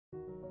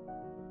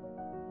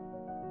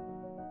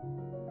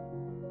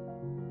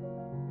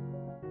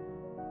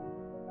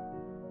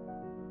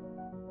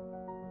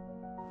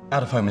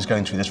Out of home is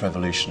going through this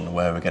revolution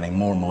where we're getting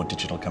more and more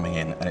digital coming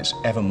in, and it's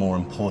ever more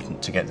important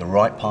to get the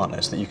right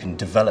partners that you can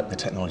develop the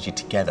technology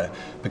together,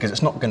 because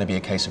it's not going to be a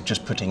case of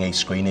just putting a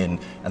screen in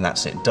and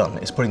that's it, done.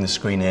 It's putting the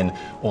screen in,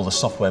 all the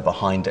software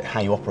behind it, how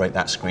you operate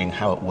that screen,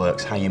 how it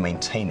works, how you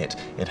maintain it.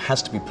 It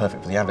has to be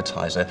perfect for the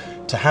advertiser.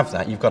 To have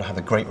that, you've got to have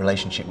a great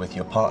relationship with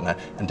your partner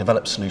and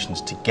develop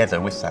solutions together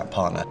with that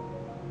partner.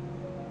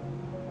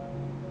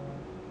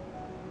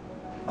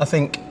 I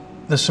think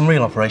there's some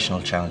real operational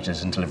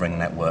challenges in delivering a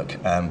network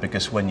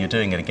because when you're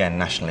doing it again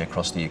nationally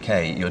across the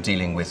UK, you're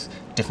dealing with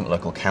different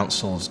local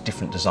councils,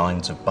 different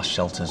designs of bus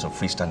shelters or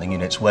freestanding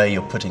units where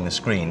you're putting the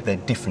screen. They're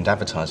different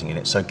advertising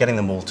units, so getting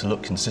them all to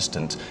look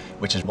consistent,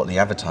 which is what the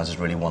advertisers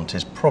really want,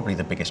 is probably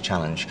the biggest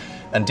challenge.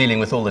 And dealing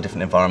with all the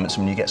different environments, I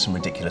mean, you get some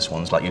ridiculous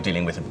ones, like you're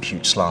dealing with a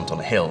huge slant on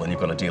a hill and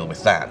you've got to deal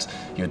with that.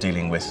 You're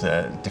dealing with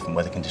different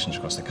weather conditions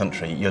across the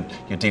country.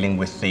 You're dealing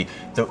with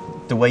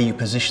the way you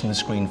position the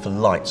screen for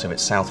light, so if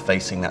it's south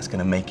facing, that's going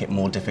to make it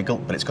more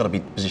difficult, but it's got to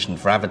be positioned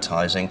for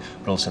advertising,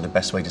 but also the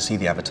best way to see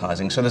the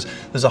advertising. So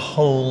there's a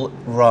whole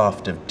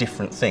raft of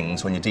different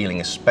things when you're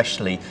dealing,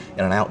 especially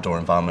in an outdoor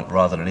environment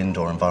rather than an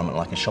indoor environment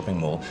like a shopping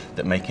mall,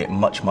 that make it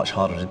much, much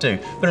harder to do.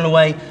 But in a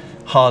way,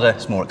 harder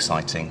is more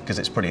exciting, because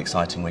it's pretty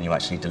exciting when you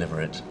actually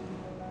deliver it.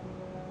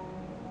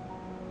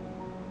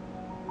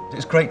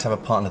 It's great to have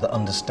a partner that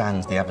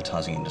understands the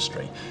advertising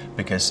industry,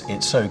 because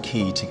it's so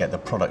key to get the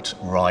product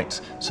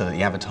right so that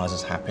the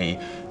advertiser's happy,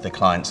 the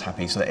client's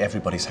happy, so that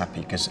everybody's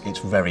happy, because it's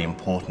very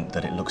important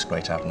that it looks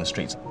great out in the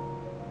streets.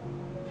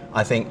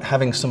 I think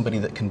having somebody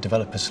that can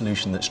develop a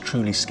solution that's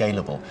truly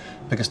scalable,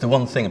 because the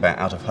one thing about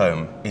out of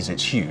home is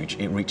it's huge,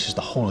 it reaches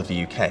the whole of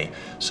the UK.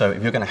 So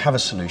if you're going to have a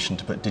solution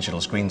to put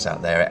digital screens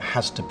out there, it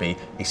has to be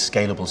a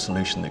scalable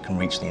solution that can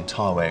reach the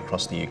entire way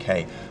across the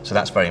UK. So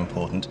that's very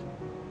important.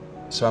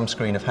 So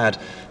Amscreen have had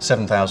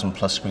 7,000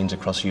 plus screens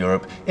across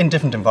Europe in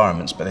different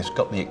environments, but they've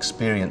got the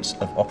experience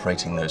of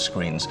operating those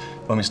screens.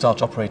 When we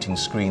start operating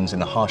screens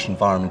in a harsh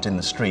environment in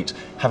the street,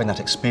 having that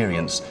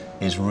experience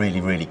is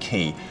really, really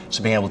key.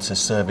 So being able to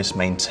service,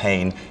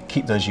 maintain,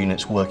 keep those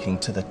units working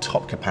to the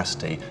top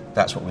capacity,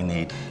 that's what we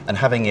need. And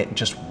having it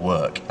just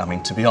work. I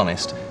mean, to be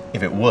honest,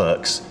 if it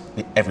works,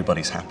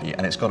 everybody's happy,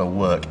 and it's got to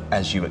work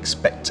as you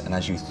expect and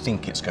as you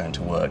think it's going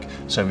to work.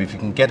 So if you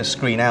can get a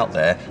screen out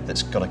there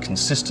that's got a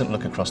consistent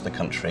look across the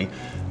country,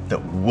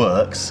 that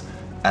works,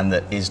 and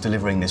that is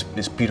delivering this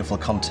beautiful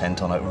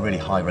content on a really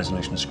high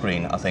resolution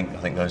screen, I think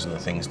those are the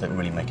things that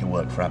really make it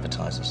work for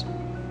advertisers.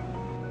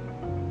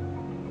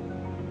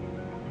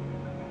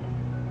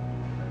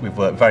 We've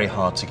worked very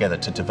hard together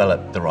to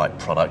develop the right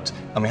product,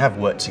 and we have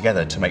worked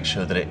together to make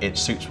sure that it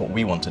suits what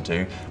we want to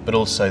do, but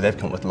also they've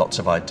come up with lots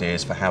of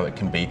ideas for how it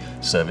can be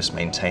service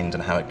maintained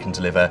and how it can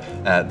deliver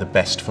the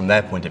best from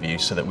their point of view,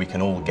 so that we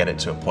can all get it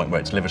to a point where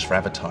it delivers for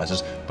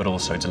advertisers but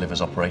also delivers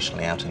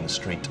operationally out in the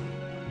street.